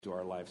To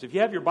our lives. If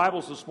you have your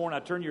Bibles this morning, I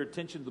turn your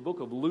attention to the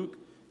book of Luke,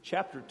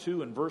 chapter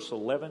 2 and verse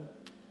 11.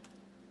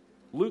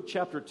 Luke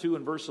chapter 2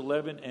 and verse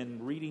 11,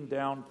 and reading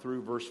down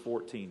through verse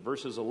 14.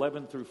 Verses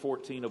 11 through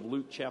 14 of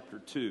Luke chapter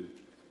 2.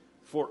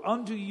 For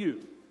unto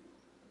you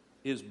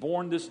is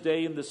born this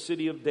day in the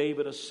city of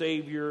David a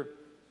Savior,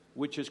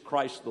 which is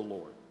Christ the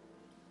Lord.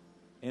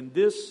 And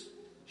this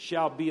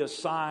shall be a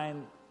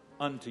sign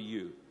unto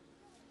you.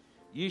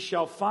 Ye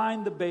shall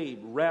find the babe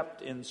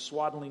wrapped in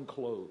swaddling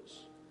clothes,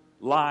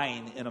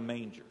 lying in a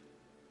manger.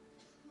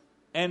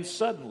 And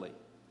suddenly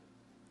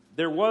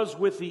there was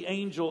with the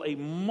angel a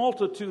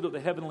multitude of the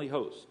heavenly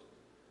host,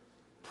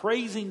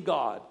 praising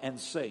God and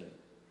saying,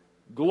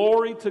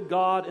 Glory to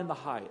God in the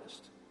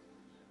highest,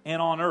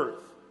 and on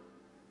earth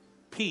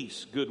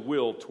peace,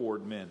 goodwill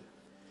toward men.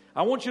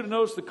 I want you to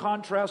notice the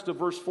contrast of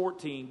verse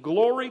 14.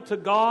 Glory to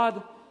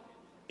God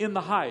in the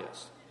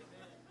highest,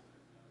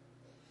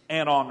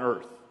 and on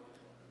earth.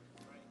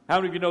 How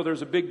many of you know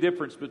there's a big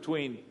difference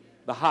between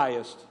the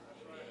highest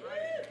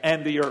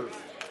and the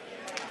earth?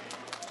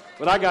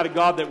 But I got a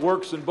God that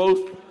works in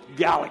both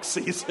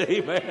galaxies.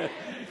 Amen.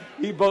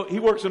 He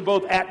works in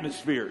both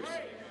atmospheres.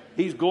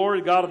 He's glory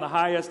to God in the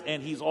highest,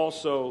 and He's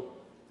also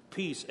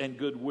peace and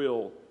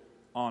goodwill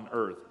on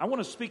earth. I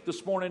want to speak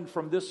this morning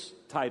from this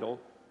title: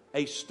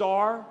 A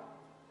Star,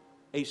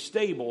 a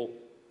Stable,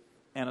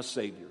 and a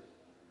Savior.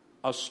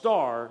 A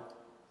star,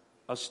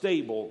 a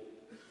stable,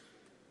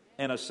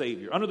 and a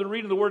Savior. Under the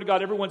reading of the Word of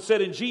God, everyone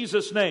said, in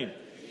Jesus' name.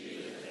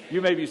 You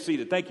may be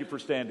seated. Thank you for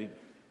standing.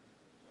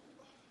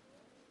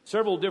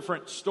 Several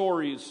different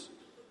stories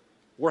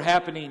were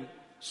happening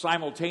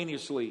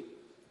simultaneously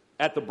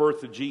at the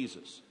birth of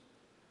Jesus.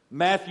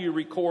 Matthew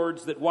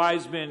records that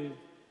wise men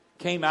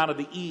came out of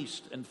the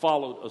east and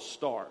followed a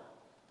star.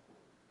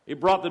 It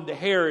brought them to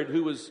Herod,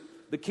 who was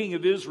the king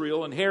of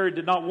Israel, and Herod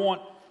did not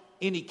want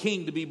any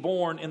king to be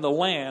born in the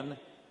land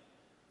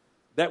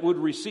that would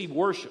receive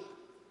worship.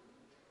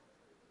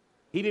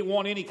 He didn't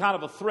want any kind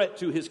of a threat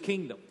to his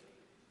kingdom,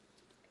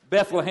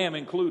 Bethlehem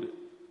included.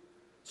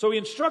 So he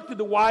instructed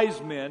the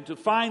wise men to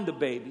find the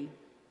baby,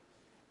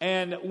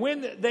 and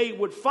when they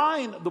would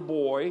find the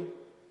boy,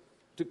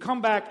 to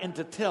come back and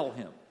to tell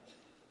him.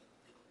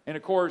 And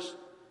of course,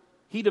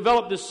 he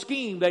developed this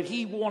scheme that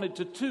he wanted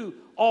to too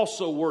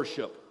also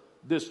worship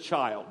this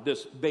child,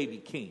 this baby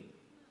king.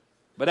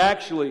 But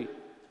actually,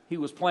 he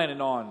was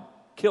planning on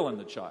killing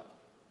the child.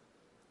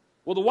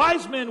 Well, the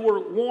wise men were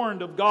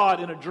warned of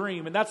God in a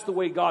dream, and that's the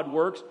way God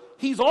works.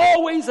 He's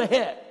always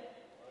ahead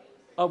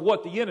of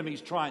what the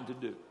enemy's trying to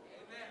do.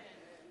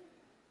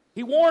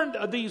 He warned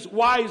these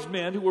wise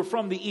men who were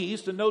from the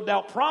east, and no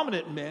doubt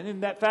prominent men.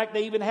 In that fact,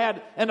 they even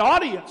had an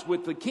audience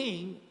with the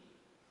king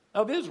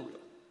of Israel,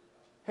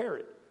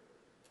 Herod.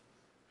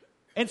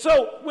 And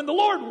so when the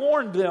Lord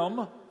warned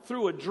them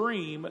through a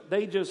dream,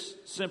 they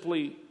just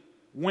simply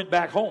went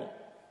back home.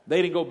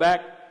 They didn't go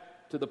back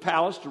to the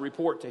palace to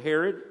report to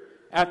Herod.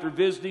 After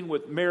visiting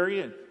with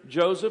Mary and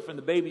Joseph and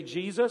the baby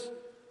Jesus,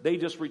 they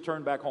just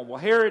returned back home. Well,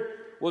 Herod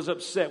was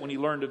upset when he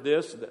learned of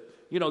this, that,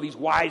 these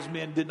wise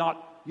men did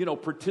not,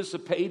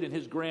 participate in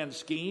his grand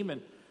scheme.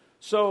 And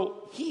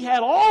so he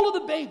had all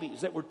of the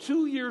babies that were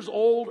 2 years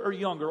old or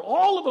younger,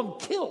 all of them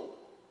killed.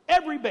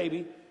 Every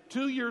baby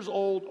 2 years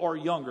old or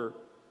younger.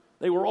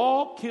 They were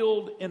all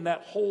killed in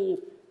that whole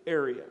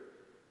area.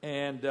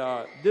 And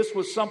this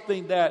was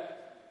something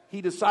that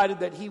he decided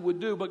that he would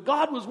do. But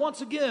God was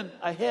once again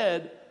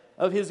ahead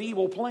of his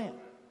evil plan.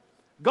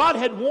 God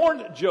had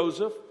warned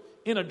Joseph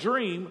in a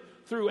dream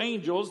through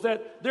angels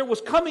that there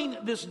was coming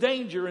this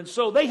danger, and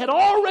so they had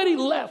already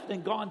left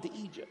and gone to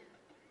Egypt.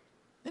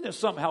 Isn't it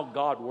something how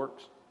God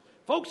works?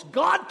 Folks,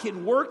 God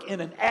can work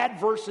in an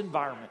adverse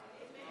environment.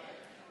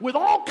 With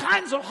all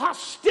kinds of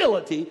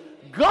hostility,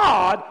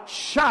 God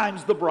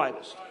shines the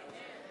brightest.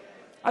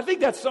 I think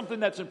that's something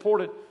that's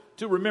important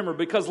to remember,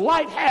 because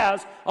life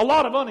has a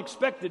lot of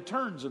unexpected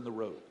turns in the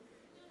road.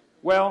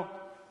 Well,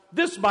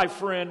 this, my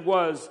friend,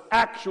 was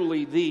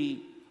actually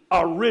the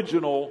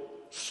original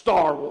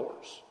Star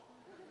Wars.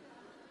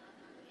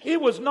 It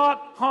was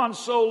not Han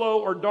Solo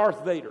or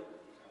Darth Vader.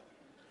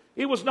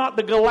 It was not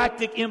the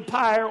Galactic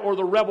Empire or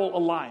the Rebel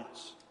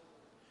Alliance.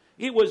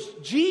 It was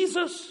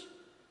Jesus,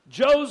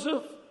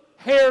 Joseph,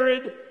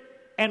 Herod,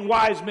 and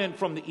wise men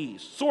from the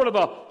east. Sort of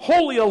a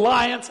holy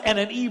alliance and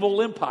an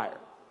evil empire.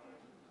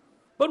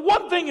 But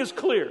one thing is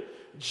clear.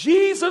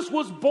 Jesus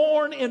was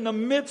born in the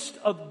midst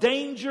of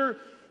danger,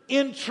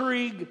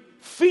 intrigue,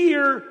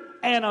 fear,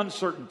 and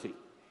uncertainty.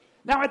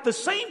 Now, at the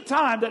same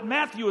time that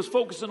Matthew is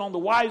focusing on the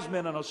wise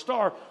men and a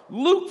star,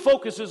 Luke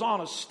focuses on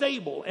a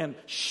stable and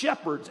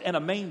shepherds and a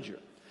manger.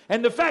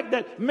 And the fact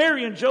that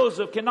Mary and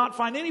Joseph cannot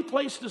find any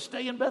place to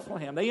stay in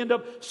Bethlehem. They end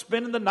up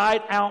spending the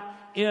night out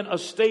in a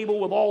stable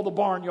with all the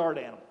barnyard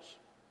animals.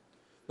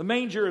 The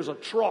manger is a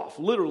trough,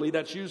 literally,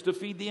 that's used to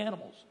feed the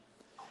animals.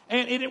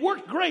 And it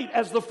worked great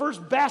as the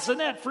first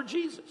bassinet for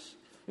Jesus.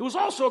 It was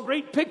also a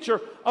great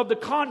picture of the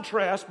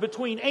contrast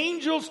between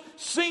angels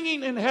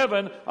singing in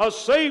heaven, a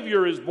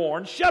Savior is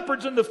born,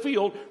 shepherds in the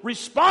field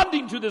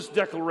responding to this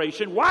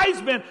declaration,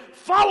 wise men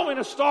following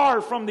a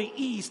star from the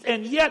east,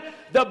 and yet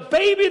the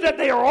baby that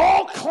they are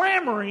all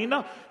clamoring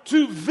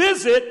to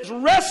visit,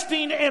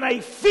 resting in a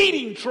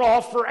feeding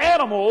trough for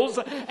animals,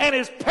 and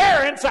his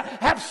parents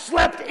have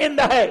slept in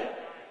the hay.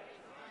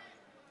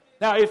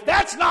 Now, if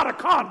that's not a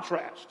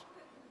contrast,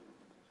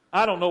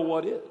 I don't know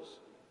what is.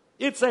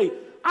 It's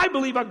I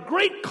believe, a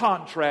great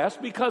contrast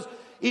because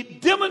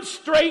it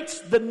demonstrates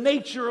the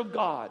nature of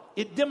God.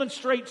 It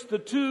demonstrates the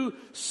two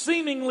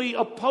seemingly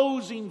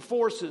opposing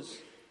forces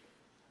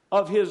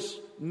of His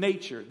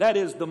nature. That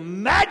is the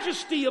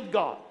majesty of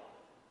God,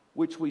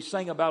 which we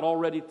sang about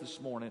already this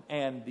morning,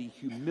 and the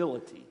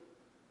humility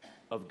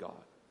of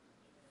God.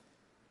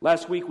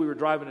 Last week we were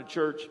driving to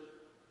church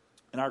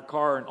in our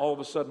car, and all of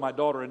a sudden my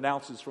daughter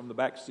announces from the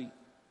back seat,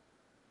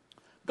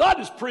 "God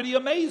is pretty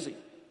amazing."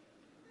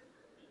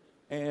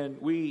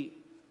 And we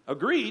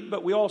agreed,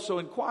 but we also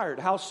inquired,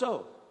 how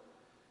so?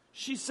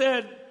 She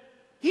said,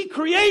 He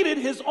created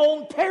His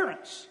own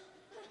parents.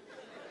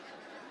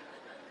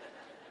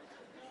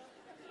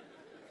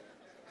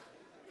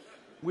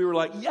 We were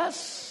like,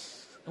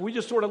 yes. And we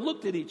just sort of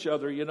looked at each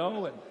other, and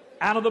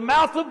out of the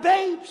mouth of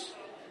babes.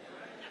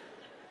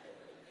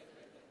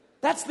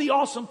 That's the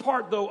awesome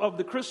part, though, of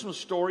the Christmas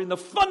story. And the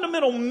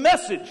fundamental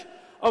message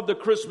of the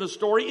Christmas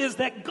story is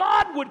that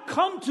God would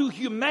come to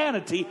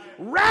humanity,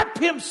 wrap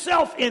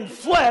Himself in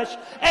flesh,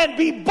 and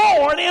be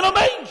born in a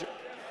manger.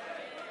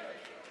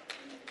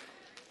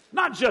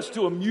 Not just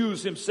to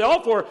amuse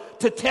Himself or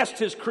to test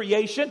His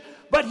creation,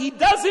 but He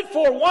does it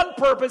for one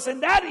purpose,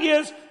 and that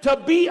is to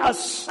be a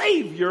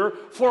Savior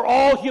for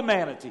all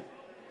humanity.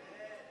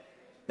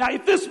 Now,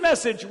 if this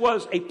message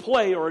was a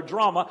play or a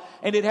drama,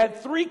 and it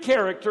had 3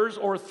 characters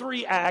or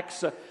 3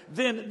 acts,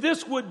 then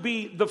this would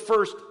be the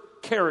first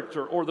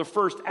character or the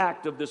first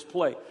act of this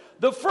play.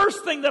 The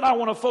first thing that I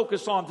want to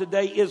focus on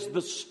today is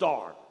the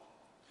star.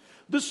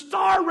 The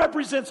star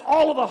represents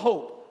all of the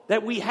hope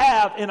that we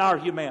have in our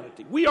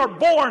humanity. We are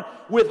born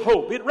with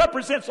hope. It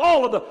represents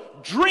all of the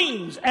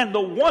dreams and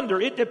the wonder.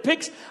 It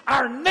depicts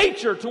our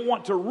nature to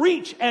want to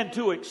reach and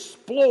to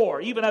explore.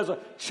 Even as a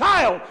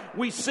child,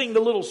 we sing the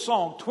little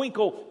song,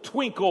 "Twinkle,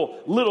 twinkle,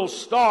 little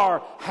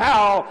star,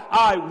 how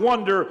I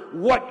wonder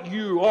what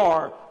you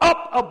are.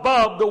 Up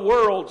above the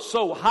world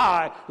so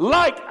high,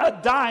 like a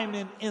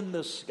diamond in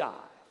the sky."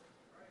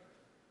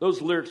 Those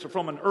lyrics are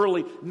from an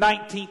early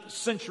 19th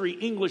century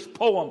English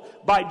poem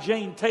by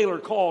Jane Taylor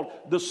called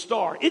 "The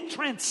Star." It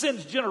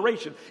transcends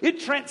generation. It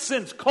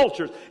transcends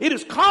cultures. It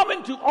is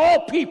common to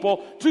all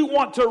people to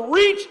want to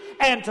reach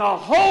and to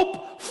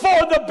hope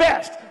for the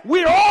best.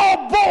 We're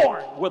all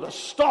born with a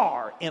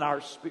star in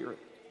our spirit.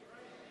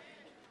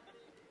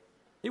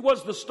 It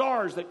was the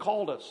stars that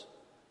called us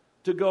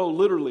to go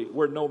literally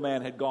where no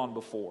man had gone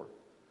before,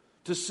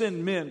 to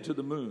send men to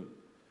the moon.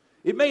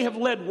 It may have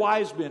led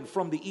wise men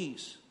from the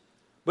east,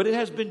 but it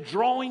has been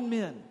drawing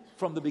men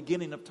from the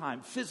beginning of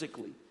time,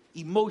 physically,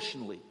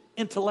 emotionally,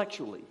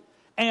 intellectually,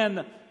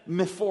 and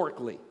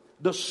metaphorically.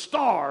 The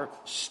star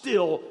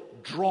still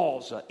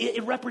draws us.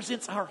 It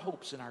represents our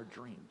hopes and our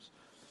dreams.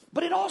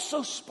 But it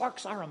also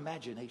sparks our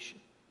imagination.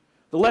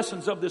 The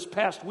lessons of this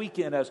past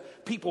weekend, as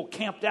people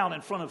camped down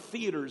in front of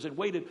theaters and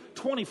waited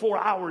 24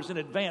 hours in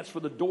advance for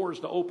the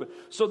doors to open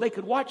so they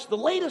could watch the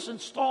latest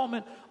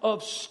installment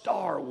of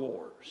Star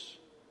Wars.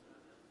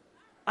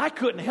 I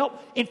couldn't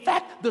help. In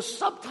fact, the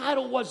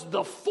subtitle was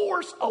 "The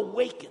Force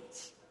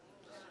Awakens."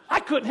 I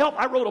couldn't help.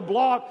 I wrote a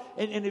blog,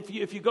 and if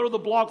you go to the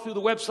blog through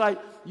the website,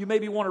 you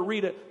maybe want to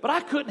read it. But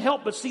I couldn't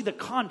help but see the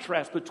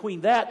contrast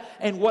between that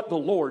and what the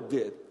Lord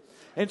did.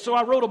 And so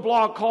I wrote a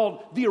blog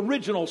called "The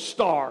Original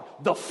Star,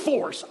 The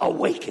Force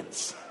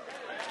Awakens."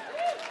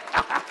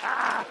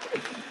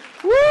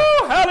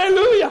 Woo,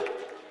 hallelujah.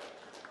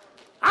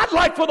 I'd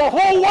like for the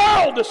whole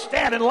world to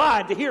stand in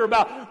line to hear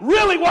about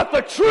really what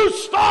the true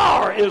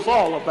star is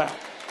all about.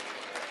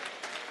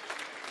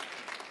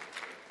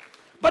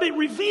 But it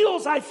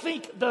reveals, I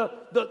think, the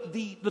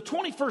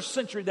 21st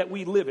century that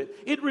we live in.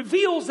 It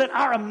reveals that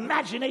our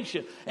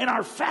imagination and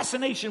our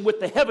fascination with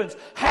the heavens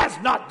has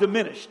not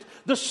diminished.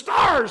 The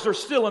stars are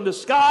still in the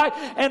sky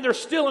and they're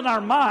still in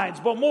our minds.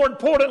 But more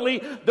importantly,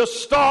 the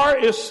star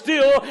is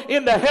still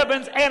in the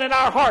heavens and in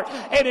our heart.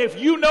 And if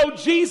you know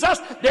Jesus,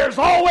 there's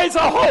always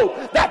a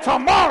hope that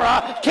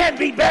tomorrow can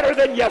be better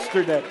than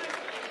yesterday.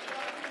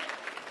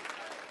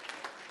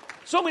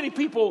 So many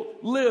people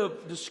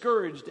live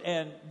discouraged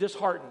and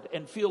disheartened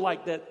and feel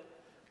like that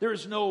there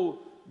is no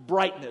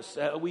brightness.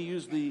 We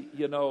use the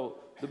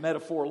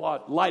metaphor a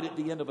lot, light at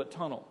the end of a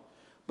tunnel.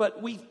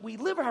 But we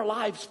live our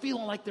lives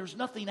feeling like there's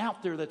nothing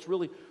out there that's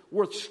really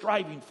worth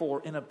striving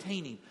for and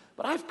obtaining.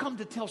 But I've come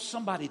to tell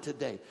somebody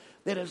today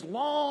that as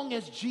long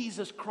as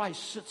Jesus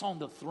Christ sits on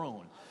the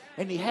throne,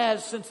 and He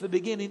has since the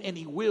beginning and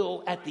He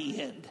will at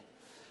the end,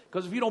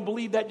 Because if you don't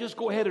believe that, just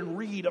go ahead and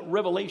read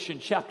Revelation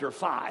chapter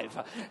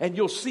 5, and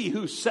you'll see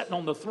who's sitting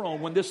on the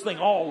throne when this thing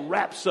all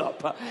wraps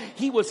up.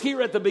 He was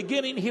here at the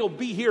beginning, he'll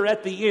be here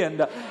at the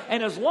end.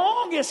 And as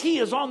long as he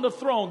is on the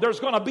throne, there's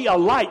going to be a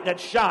light that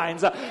shines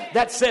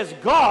that says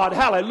God,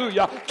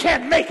 hallelujah,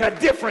 can make a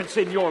difference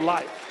in your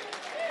life.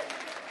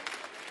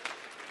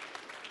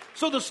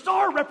 So the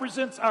star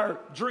represents our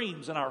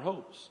dreams and our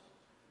hopes.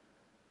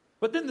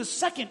 But then the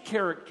second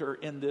character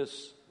in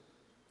this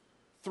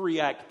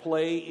 3-act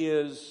play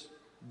is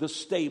the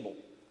stable.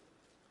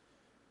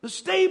 The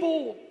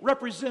stable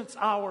represents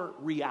our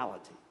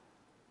reality.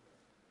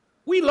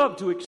 We love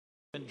to experience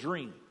and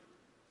dream.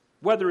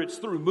 Whether it's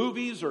through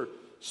movies or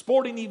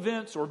sporting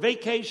events or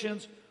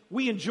vacations,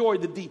 we enjoy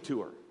the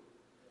detour.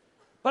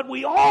 But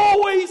we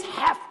always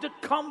have to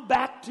come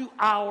back to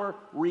our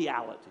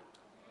reality.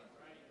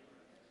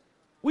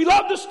 We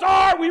love the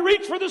star, we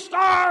reach for the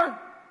star,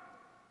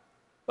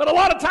 but a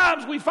lot of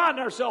times we find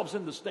ourselves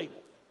in the stable.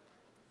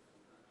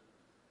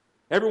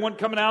 Everyone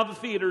coming out of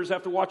the theaters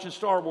after watching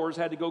Star Wars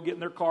had to go get in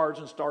their cars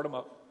and start them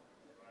up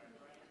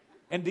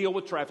and deal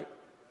with traffic.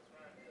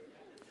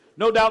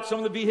 No doubt some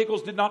of the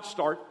vehicles did not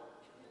start,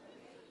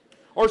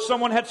 or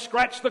someone had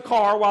scratched the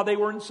car while they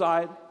were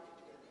inside,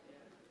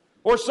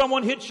 or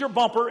someone hits your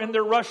bumper in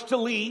their rush to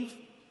leave.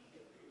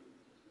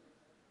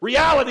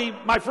 Reality,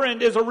 my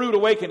friend, is a rude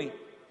awakening.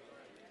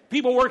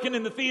 People working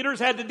in the theaters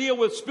had to deal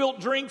with spilt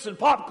drinks and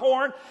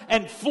popcorn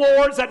and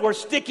floors that were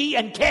sticky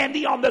and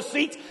candy on the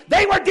seats.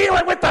 They were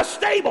dealing with the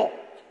stable.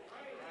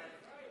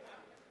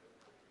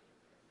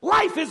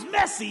 Life is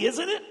messy,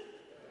 isn't it?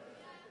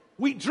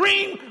 We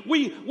dream,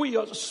 we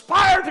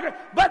aspire to,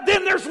 but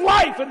then there's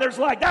life, and there's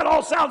like, that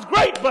all sounds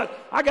great, but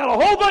I got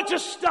a whole bunch of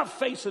stuff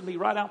facing me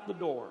right out the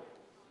door.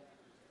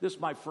 This,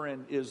 my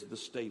friend, is the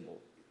stable.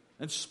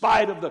 In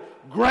spite of the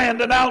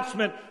grand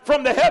announcement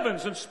from the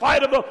heavens, in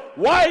spite of the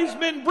wise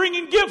men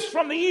bringing gifts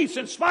from the east,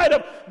 in spite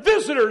of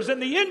visitors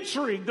and the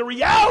intrigue, the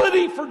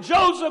reality for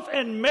Joseph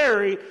and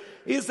Mary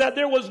is that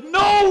there was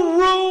no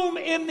room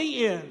in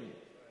the inn.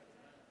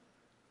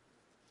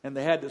 And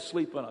they had to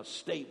sleep in a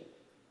stable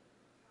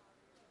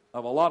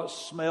of a lot of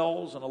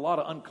smells and a lot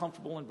of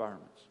uncomfortable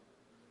environments.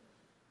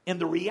 And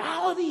the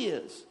reality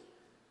is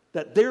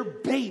that their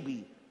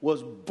baby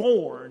was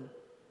born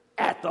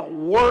at the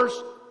worst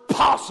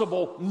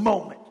possible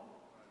moment.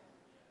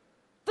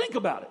 Think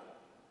about it.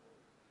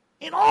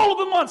 In all of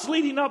the months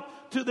leading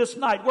up to this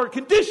night, where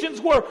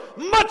conditions were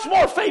much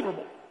more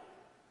favorable,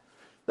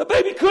 the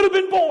baby could have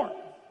been born.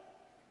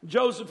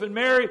 Joseph and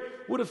Mary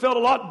would have felt a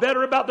lot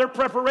better about their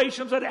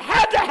preparations, that it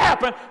had to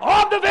happen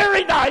on the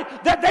very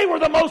night that they were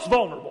the most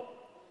vulnerable.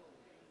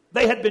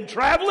 They had been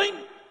traveling.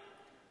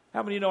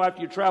 How many of you know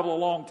after you travel a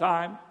long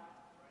time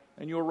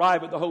and you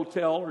arrive at the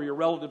hotel or your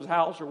relative's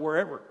house or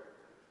wherever,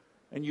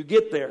 and you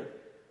get there,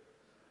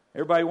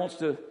 everybody wants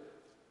to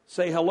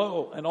say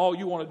hello, and all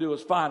you want to do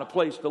is find a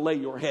place to lay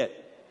your head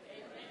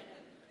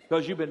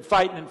because you've been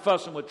fighting and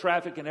fussing with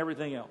traffic and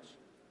everything else.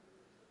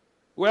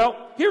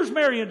 Well, here's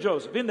Mary and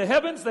Joseph. In the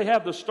heavens, they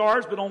have the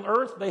stars, but on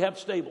earth, they have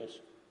stables.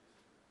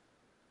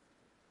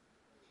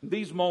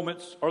 These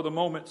moments are the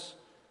moments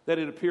that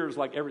it appears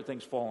like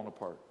everything's fallen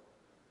apart.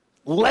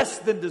 Less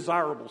than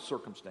desirable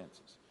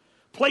circumstances.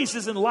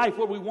 Places in life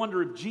where we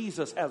wonder if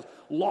Jesus has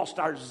lost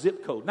our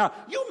zip code. Now,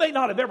 you may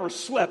not have ever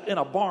slept in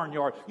a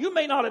barnyard. You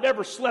may not have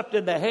ever slept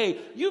in the hay.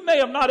 You may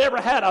have not ever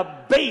had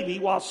a baby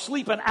while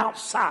sleeping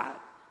outside.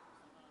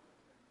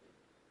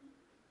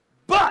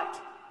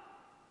 But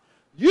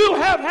you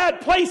have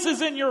had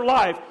places in your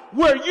life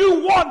where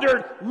you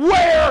wondered,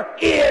 where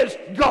is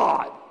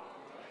God?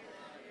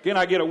 Can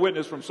I get a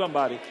witness from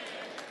somebody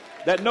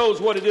that knows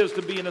what it is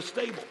to be in a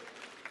stable?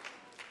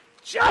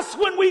 Just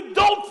when we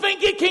don't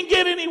think it can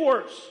get any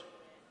worse,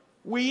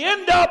 we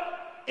end up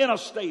in a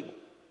stable.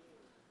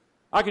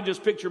 I can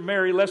just picture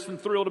Mary less than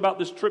thrilled about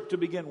this trip to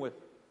begin with.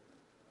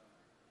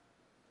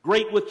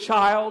 Great with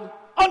child,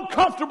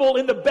 uncomfortable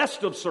in the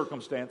best of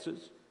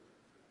circumstances,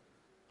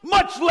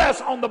 much less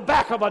on the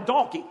back of a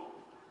donkey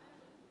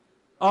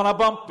on a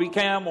bumpy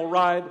camel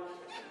ride.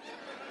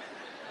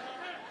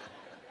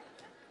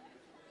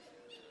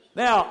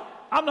 Now,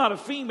 I'm not a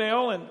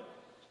female and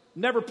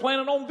never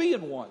planning on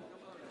being one.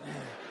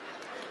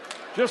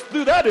 Just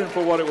threw that in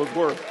for what it was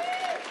worth.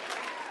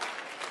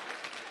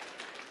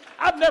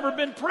 I've never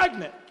been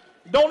pregnant.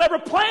 Don't ever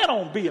plan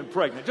on being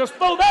pregnant. Just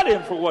throw that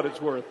in for what it's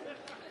worth.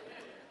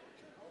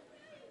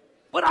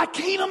 But I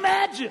can't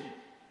imagine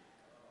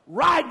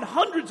riding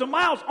hundreds of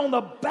miles on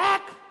the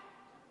back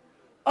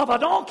of a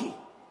donkey.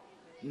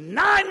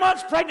 9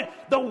 months pregnant.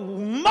 The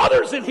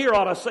mothers in here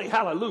ought to say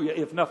hallelujah,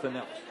 if nothing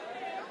else.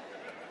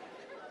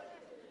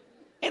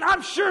 And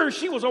I'm sure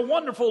she was a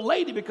wonderful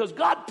lady because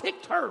God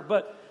picked her,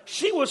 but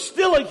she was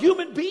still a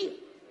human being.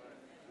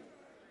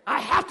 I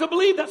have to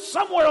believe that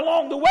somewhere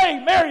along the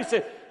way, Mary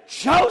said,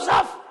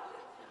 Joseph,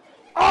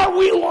 are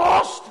we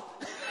lost?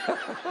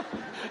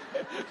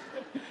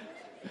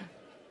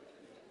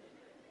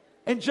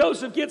 And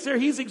Joseph gets there,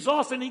 he's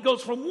exhausted, and he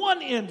goes from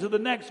one end to the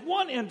next,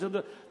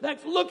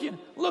 looking.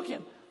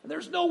 And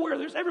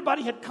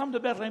everybody had come to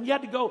Bethlehem. You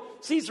had to go.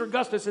 Caesar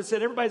Augustus had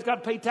said, everybody's got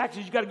to pay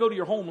taxes. You got to go to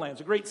your homelands.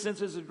 A great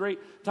census is a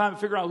great time to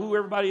figure out who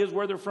everybody is,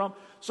 where they're from.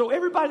 So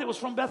everybody that was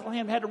from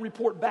Bethlehem had to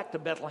report back to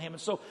Bethlehem.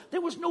 And so there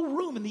was no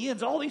room in the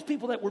inns. All these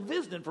people that were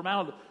visiting from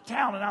out of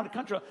town and out of the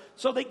country.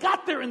 So they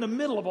got there in the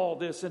middle of all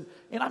this. And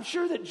I'm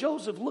sure that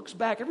Joseph looks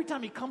back every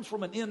time he comes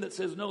from an inn that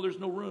says, no, there's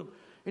no room.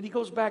 And he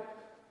goes back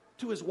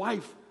to his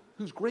wife,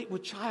 who's great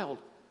with child,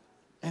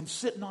 and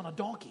sitting on a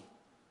donkey.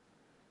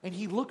 And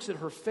he looks at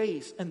her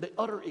face and the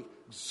utter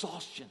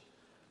exhaustion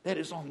that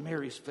is on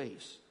Mary's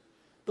face.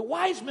 The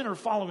wise men are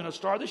following a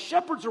star. The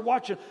shepherds are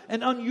watching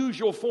an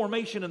unusual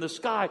formation in the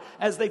sky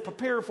as they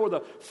prepare for the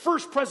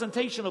first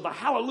presentation of the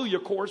Hallelujah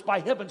chorus by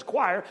Heaven's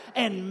choir.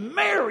 And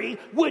Mary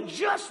would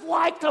just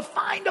like to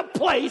find a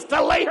place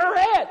to lay her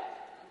head.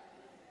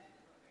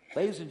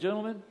 Ladies and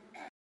gentlemen,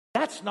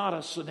 that's not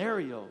a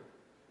scenario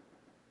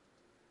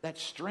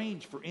that's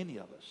strange for any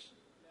of us.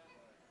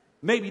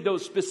 Maybe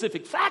those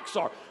specific facts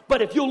are.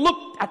 But if you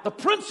look at the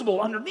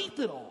principle underneath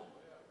it all,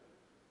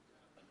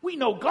 we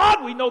know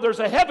God. We know there's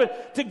a heaven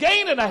to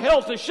gain and a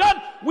hell to shun.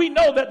 We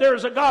know that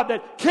there's a God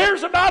that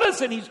cares about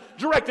us and He's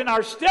directing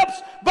our steps.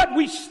 But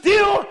we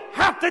still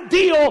have to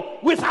deal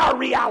with our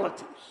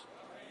realities.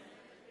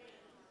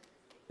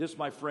 This,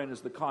 my friend,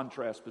 is the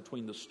contrast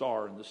between the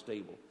star and the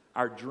stable.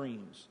 Our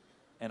dreams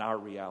and our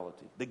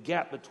reality. The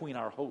gap between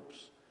our hopes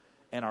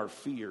and our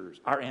fears.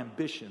 Our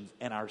ambitions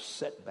and our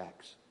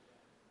setbacks.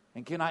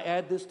 And can I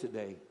add this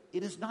today?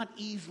 It is not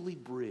easily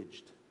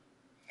bridged.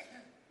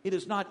 It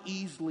is not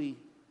easily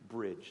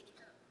bridged.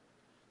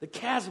 The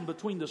chasm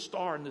between the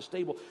star and the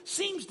stable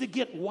seems to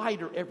get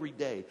wider every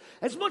day.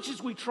 As much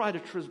as we try to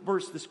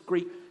traverse this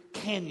great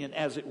canyon,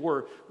 as it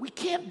were, we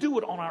can't do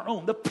it on our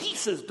own. The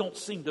pieces don't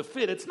seem to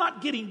fit. It's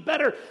not getting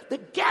better. The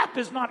gap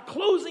is not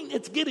closing.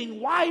 It's getting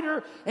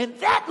wider. And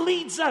that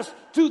leads us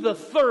to the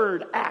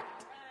third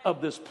act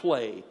of this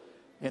play.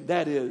 And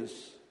that is,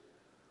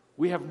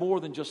 we have more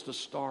than just a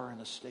star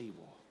and a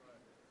stable.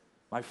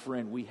 My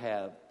friend, we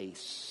have a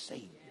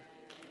Savior.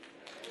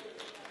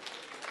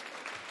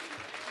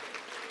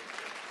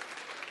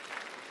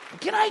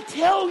 Can I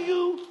tell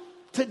you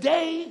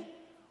today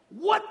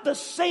what the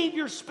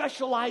Savior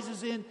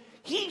specializes in?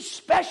 He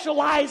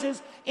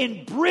specializes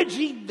in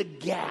bridging the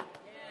gap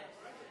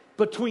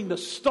between the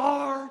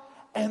star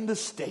and the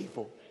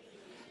stable.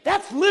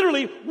 That's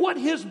literally what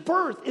His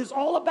birth is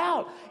all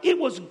about. It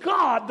was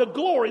God, the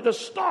glory, the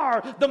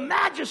star, the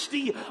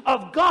majesty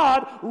of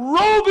God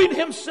robing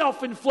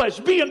Himself in flesh,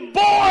 being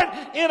born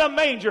in a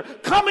manger,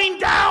 coming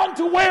down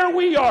to where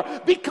we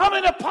are,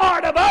 becoming a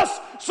part of us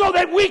so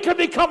that we could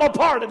become a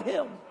part of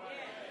Him.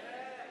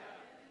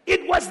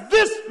 It was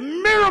this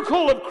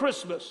miracle of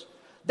Christmas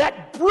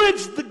that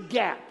bridged the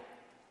gap,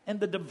 and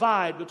the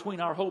divide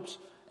between our hopes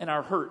and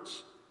our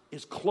hurts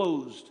is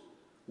closed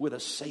with a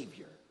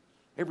Savior.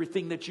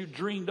 Everything that you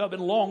dreamed of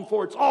and longed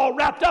for, it's all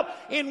wrapped up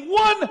in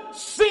one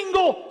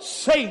single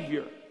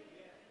Savior.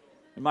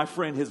 And my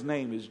friend, His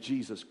name is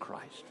Jesus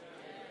Christ.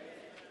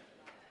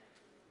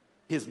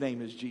 His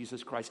name is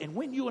Jesus Christ. And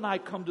when you and I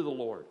come to the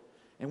Lord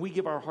and we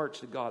give our hearts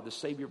to God, the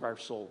Savior of our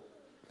soul,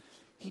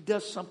 He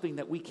does something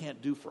that we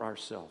can't do for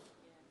ourselves.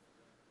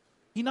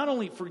 He not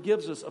only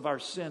forgives us of our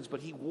sins,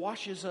 but He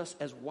washes us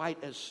as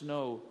white as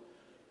snow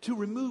to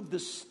remove the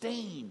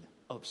stain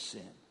of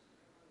sin.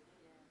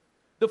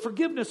 The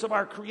forgiveness of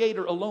our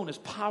Creator alone is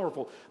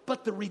powerful,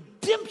 but the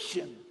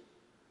redemption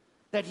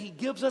that He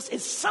gives us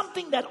is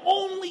something that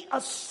only a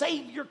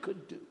Savior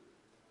could do.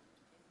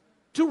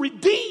 To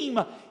redeem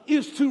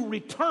is to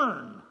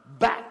return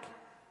back.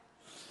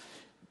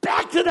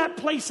 Back to that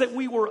place that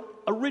we were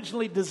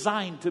originally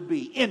designed to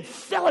be, in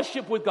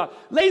fellowship with God.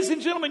 Ladies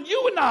and gentlemen,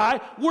 you and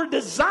I were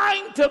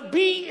designed to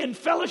be in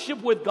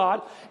fellowship with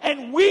God,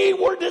 and we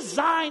were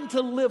designed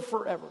to live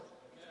forever.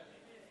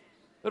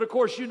 But of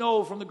course, you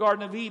know from the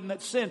Garden of Eden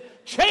that sin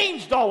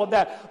changed all of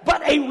that.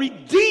 But a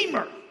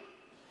Redeemer,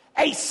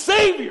 a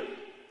Savior,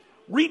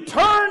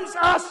 returns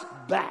us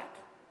back.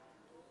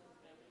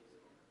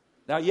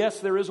 Now,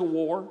 yes, there is a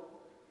war.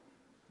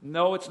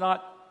 No, it's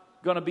not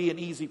going to be an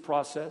easy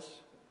process.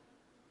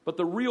 But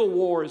the real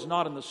war is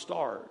not in the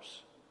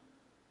stars.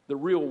 The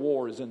real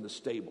war is in the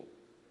stable.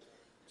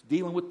 It's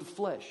dealing with the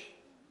flesh.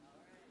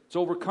 It's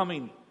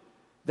overcoming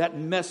that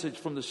message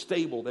from the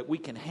stable that we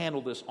can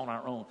handle this on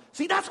our own.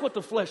 See, that's what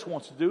the flesh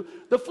wants to do.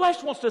 The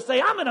flesh wants to say,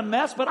 I'm in a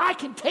mess, but I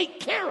can take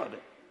care of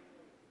it.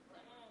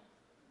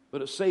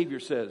 But a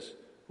Savior says,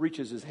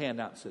 reaches His hand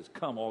out and says,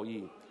 come all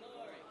ye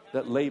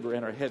that labor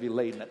and are heavy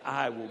laden, that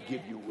I will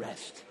give you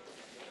rest.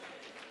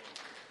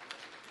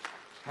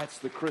 That's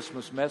the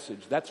Christmas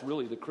message. That's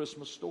really the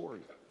Christmas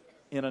story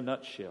in a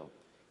nutshell.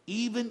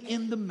 Even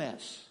in the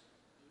mess,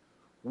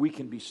 we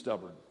can be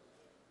stubborn.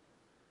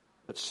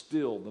 But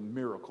still, the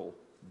miracle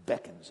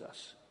beckons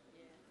us.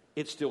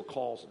 It still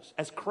calls us.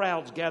 As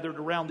crowds gathered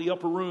around the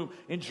upper room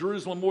in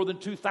Jerusalem more than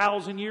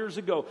 2,000 years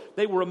ago,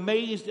 they were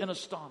amazed and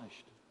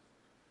astonished.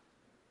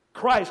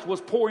 Christ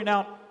was pouring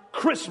out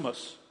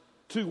Christmas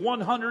to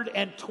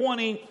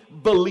 120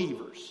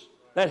 believers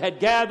that had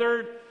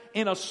gathered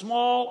in a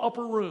small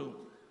upper room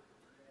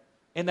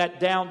in that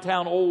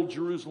downtown old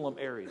Jerusalem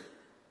area.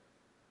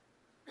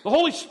 The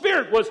Holy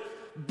Spirit was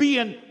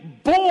being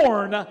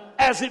born,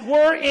 as it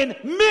were, in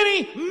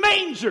many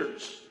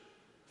mangers.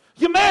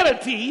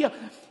 Humanity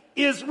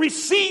is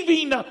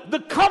receiving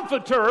the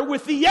Comforter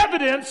with the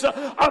evidence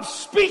of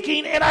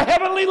speaking in a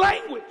heavenly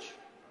language.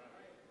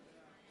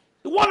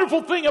 The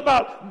wonderful thing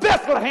about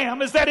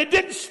Bethlehem is that it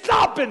didn't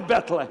stop in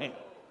Bethlehem.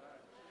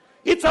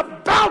 It's a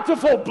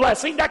bountiful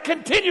blessing that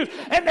continues,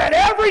 and that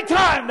every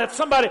time that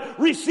somebody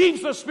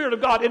receives the Spirit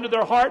of God into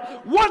their heart,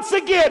 once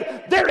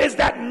again, there is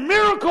that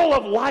miracle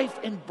of life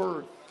and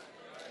birth.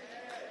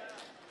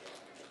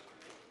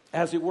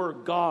 As it were,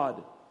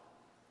 God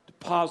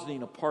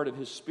depositing a part of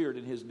His Spirit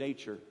in His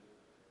nature.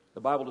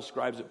 The Bible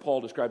describes it,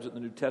 Paul describes it in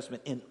the New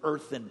Testament, in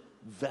earthen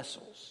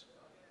vessels.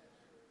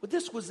 But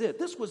this was it.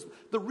 This was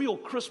the real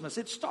Christmas.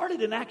 It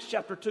started in Acts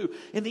chapter 2.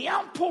 In the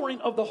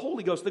outpouring of the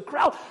Holy Ghost, the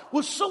crowd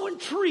was so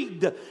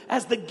intrigued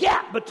as the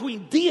gap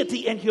between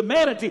deity and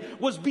humanity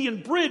was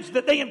being bridged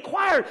that they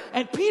inquired.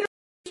 And Peter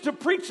to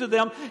preach to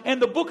them in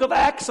the book of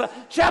Acts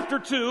chapter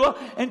 2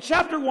 and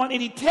chapter 1.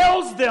 And he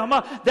tells them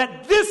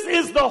that this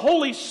is the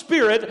Holy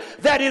Spirit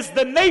that is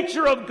the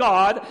nature of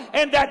God,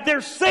 and that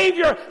their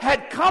Savior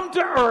had come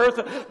to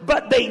earth,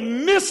 but they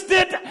missed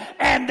it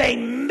and they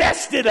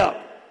messed it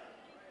up.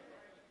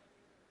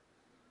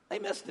 They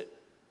missed it.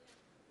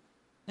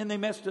 And they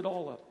messed it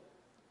all up.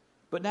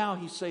 But now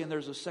he's saying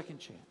there's a second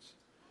chance.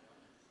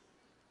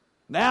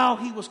 Now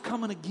he was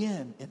coming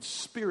again in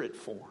spirit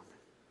form.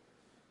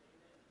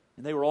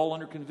 And they were all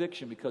under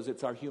conviction, because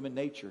it's our human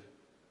nature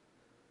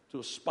to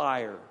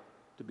aspire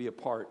to be a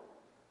part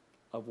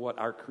of what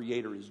our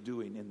Creator is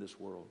doing in this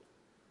world.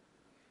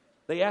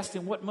 They asked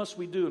him, what must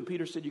we do? And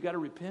Peter said, you got to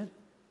repent.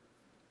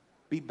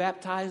 Be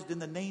baptized in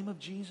the name of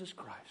Jesus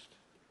Christ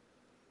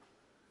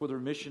for the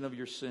remission of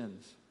your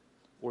sins,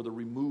 or the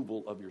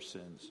removal of your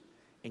sins,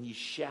 and ye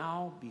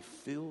shall be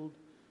filled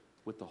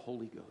with the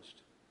Holy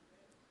Ghost.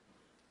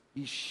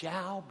 Ye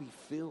shall be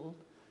filled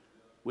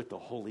with the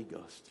Holy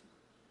Ghost.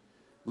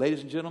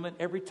 Ladies and gentlemen,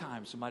 every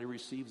time somebody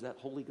receives that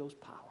Holy Ghost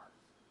power,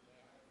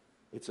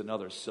 it's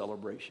another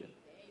celebration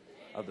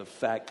of the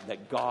fact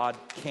that God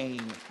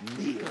came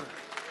near.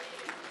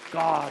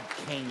 God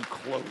came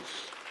close.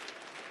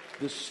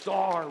 The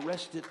star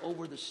rested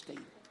over the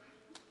stable,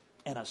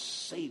 and a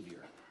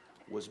Savior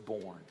was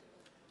born.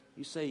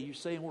 You're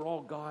saying we're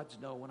all gods?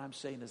 No, what I'm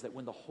saying is that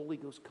when the Holy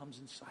Ghost comes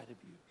inside of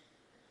you,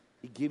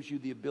 He gives you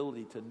the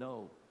ability to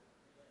know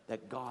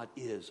that God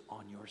is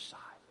on your side.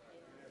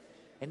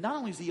 And not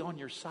only is He on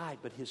your side,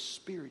 but His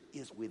Spirit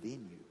is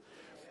within you.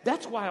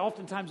 That's why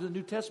oftentimes in the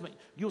New Testament,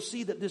 you'll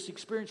see that this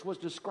experience was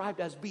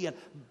described as being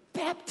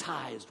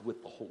baptized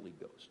with the Holy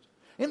Ghost.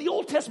 In the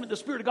Old Testament, the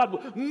Spirit of God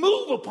would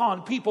move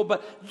upon people,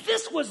 but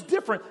this was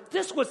different.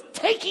 This was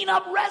taking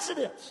up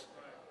residence.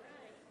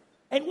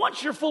 And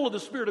once you're full of the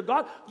Spirit of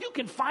God, you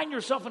can find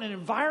yourself in an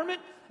environment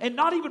and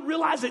not even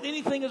realize that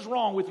anything is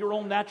wrong with your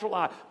own natural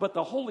eye. But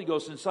the Holy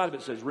Ghost inside of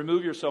it says,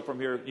 remove yourself from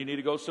here. You need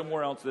to go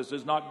somewhere else. This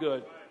is not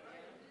good.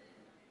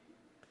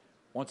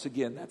 Once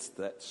again, that's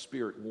that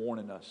Spirit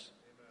warning us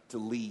to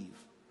leave,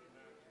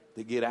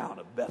 to get out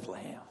of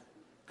Bethlehem,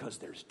 because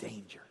there's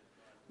danger.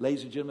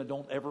 Ladies and gentlemen,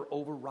 don't ever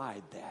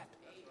override that.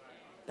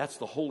 That's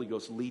the Holy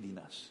Ghost leading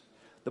us.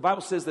 The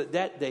Bible says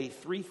that day,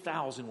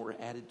 3,000 were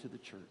added to the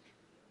church.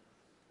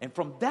 And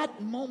from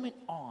that moment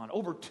on,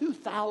 over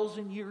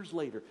 2,000 years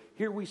later,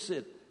 here we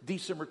sit,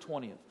 December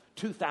 20th,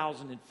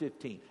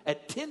 2015, at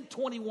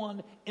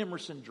 1021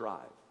 Emerson Drive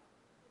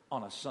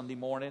on a Sunday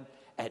morning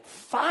at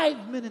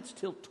 5 minutes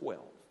till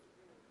 12.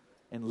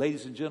 And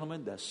ladies and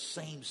gentlemen, the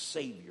same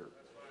Savior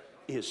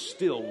is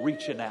still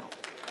reaching out.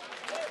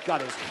 Got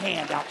His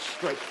hand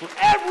outstretched for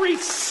every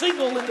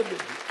single individual,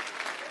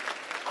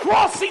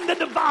 crossing the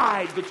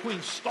divide between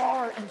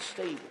star and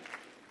stable.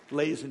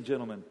 Ladies and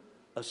gentlemen,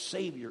 a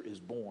Savior is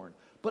born,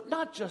 but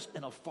not just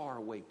in a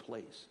faraway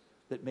place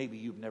that maybe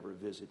you've never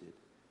visited,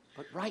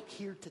 but right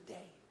here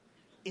today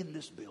in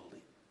this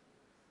building.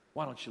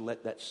 Why don't you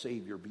let that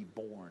Savior be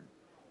born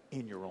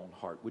in your own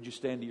heart? Would you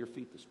stand to your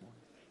feet this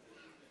morning?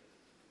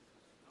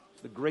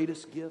 It's the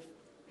greatest gift.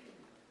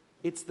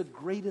 It's the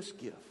greatest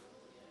gift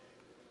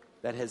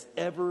that has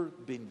ever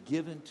been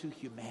given to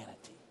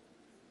humanity.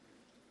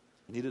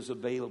 And it is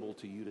available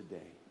to you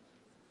today.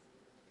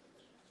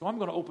 So I'm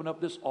going to open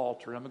up this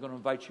altar. I'm going to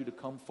invite you to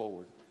come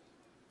forward.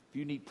 If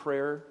you need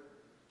prayer,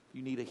 if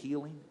you need a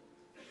healing,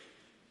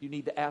 you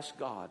need to ask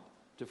God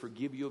to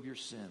forgive you of your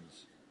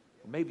sins.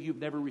 Or maybe you've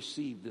never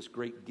received this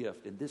great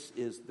gift, and this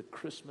is the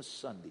Christmas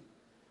Sunday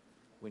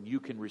when you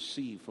can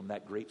receive from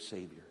that great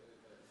Savior.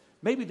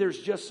 Maybe there's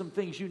just some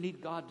things you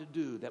need God to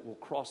do that will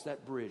cross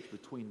that bridge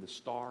between the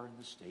star and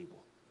the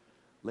stable.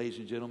 Ladies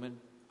and gentlemen,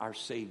 our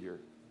Savior,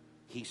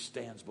 He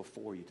stands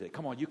before you today.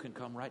 Come on, you can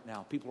come right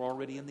now. People are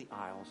already in the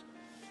aisles.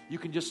 You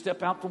can just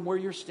step out from where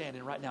you're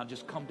standing right now.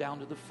 Just come down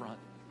to the front.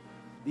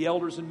 The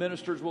elders and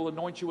ministers will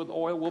anoint you with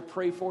oil. We'll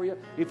pray for you.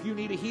 If you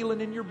need a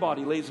healing in your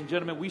body, ladies and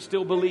gentlemen, we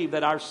still believe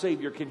that our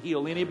Savior can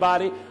heal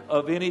anybody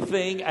of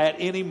anything at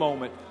any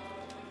moment.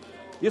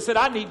 You said,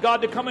 I need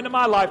God to come into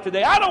my life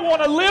today. I don't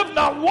want to live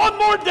not one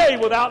more day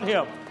without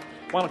Him.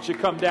 Why don't you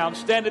come down,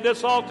 stand at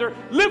this altar,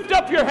 lift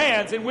up your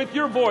hands, and with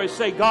your voice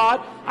say,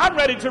 God, I'm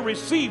ready to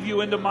receive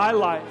you into my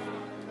life.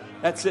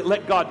 That's it.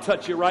 Let God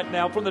touch you right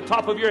now from the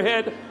top of your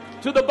head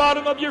to the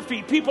bottom of your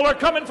feet. People are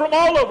coming from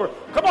all over.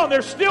 Come on,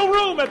 there's still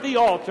room at the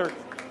altar.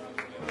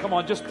 Come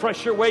on, just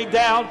press your way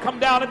down. Come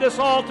down at this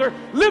altar.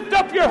 Lift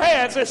up your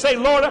hands and say,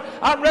 Lord,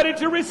 I'm ready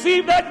to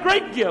receive that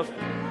great gift.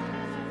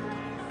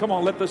 Come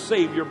on, let the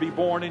Savior be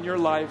born in your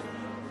life.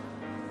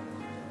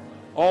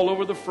 All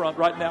over the front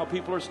right now,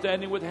 people are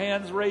standing with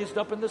hands raised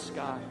up in the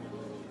sky.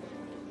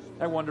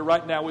 I wonder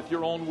right now with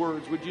your own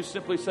words, would you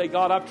simply say,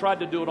 God, I've tried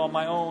to do it on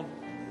my own,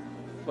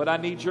 but I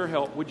need your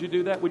help. Would you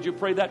do that? Would you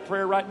pray that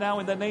prayer right now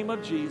in the name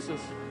of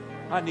Jesus?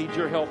 I need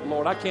your help,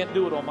 Lord. I can't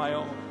do it on my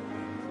own.